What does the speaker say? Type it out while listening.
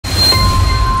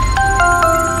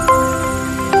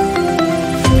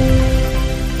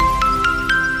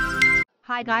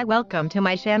Hi guys, welcome to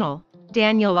my channel.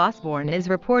 Daniel Osbourne is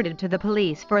reported to the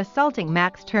police for assaulting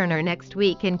Max Turner next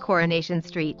week in Coronation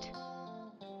Street.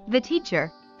 The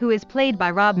teacher, who is played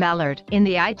by Rob Mallard in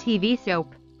the ITV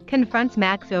soap, confronts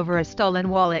Max over a stolen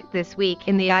wallet this week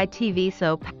in the ITV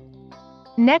soap.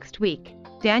 Next week,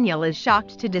 Daniel is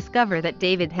shocked to discover that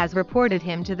David has reported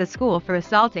him to the school for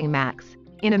assaulting Max.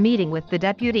 In a meeting with the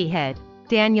deputy head,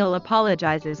 Daniel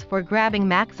apologizes for grabbing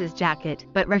Max's jacket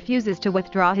but refuses to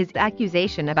withdraw his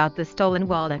accusation about the stolen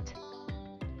wallet.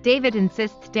 David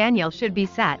insists Daniel should be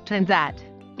sacked and that,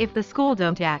 if the school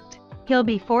don't act, he'll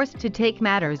be forced to take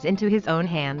matters into his own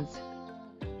hands.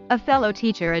 A fellow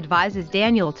teacher advises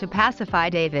Daniel to pacify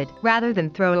David rather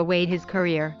than throw away his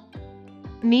career.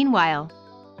 Meanwhile,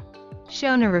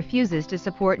 Shona refuses to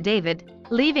support David,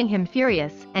 leaving him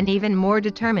furious and even more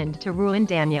determined to ruin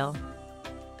Daniel.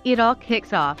 It all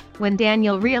kicks off when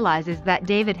Daniel realizes that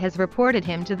David has reported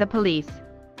him to the police.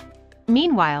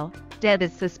 Meanwhile, Deb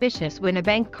is suspicious when a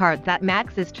bank card that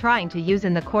Max is trying to use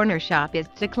in the corner shop is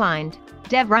declined.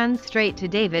 Deb runs straight to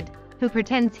David, who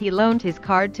pretends he loaned his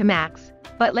card to Max,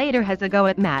 but later has a go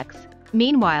at Max.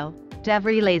 Meanwhile, Deb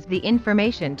relays the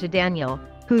information to Daniel,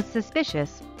 who's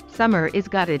suspicious. Summer is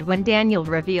gutted when Daniel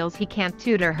reveals he can't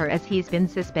tutor her as he's been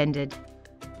suspended.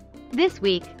 This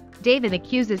week, David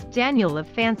accuses Daniel of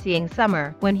fancying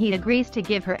Summer when he agrees to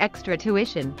give her extra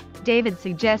tuition. David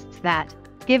suggests that,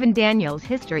 given Daniel's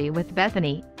history with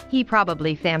Bethany, he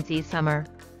probably fancies Summer.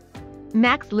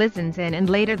 Max listens in and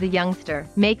later the youngster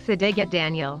makes a dig at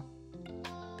Daniel,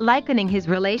 likening his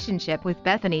relationship with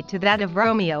Bethany to that of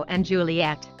Romeo and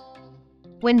Juliet.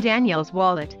 When Daniel's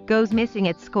wallet goes missing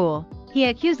at school, he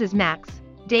accuses Max.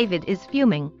 David is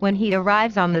fuming when he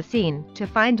arrives on the scene to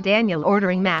find Daniel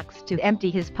ordering Max to empty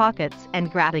his pockets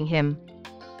and grabbing him.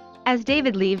 As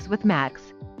David leaves with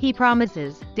Max, he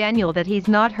promises Daniel that he's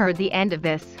not heard the end of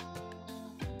this.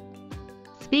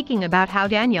 Speaking about how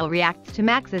Daniel reacts to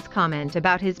Max's comment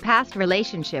about his past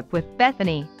relationship with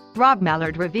Bethany, Rob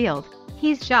Mallard revealed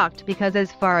he's shocked because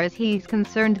as far as he's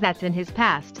concerned that's in his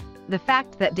past. The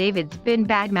fact that David's been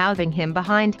bad-mouthing him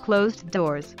behind closed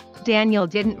doors. Daniel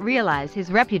didn't realize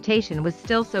his reputation was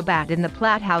still so bad in the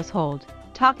Platt household.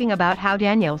 Talking about how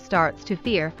Daniel starts to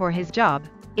fear for his job.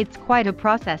 It's quite a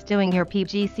process doing your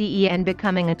PGCE and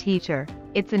becoming a teacher.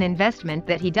 It's an investment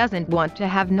that he doesn't want to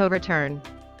have no return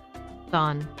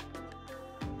on.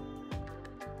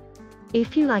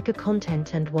 If you like our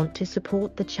content and want to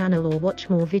support the channel or watch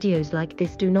more videos like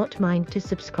this, do not mind to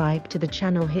subscribe to the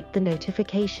channel, hit the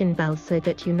notification bell so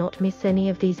that you not miss any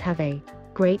of these. Have a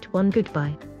great one.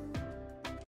 Goodbye.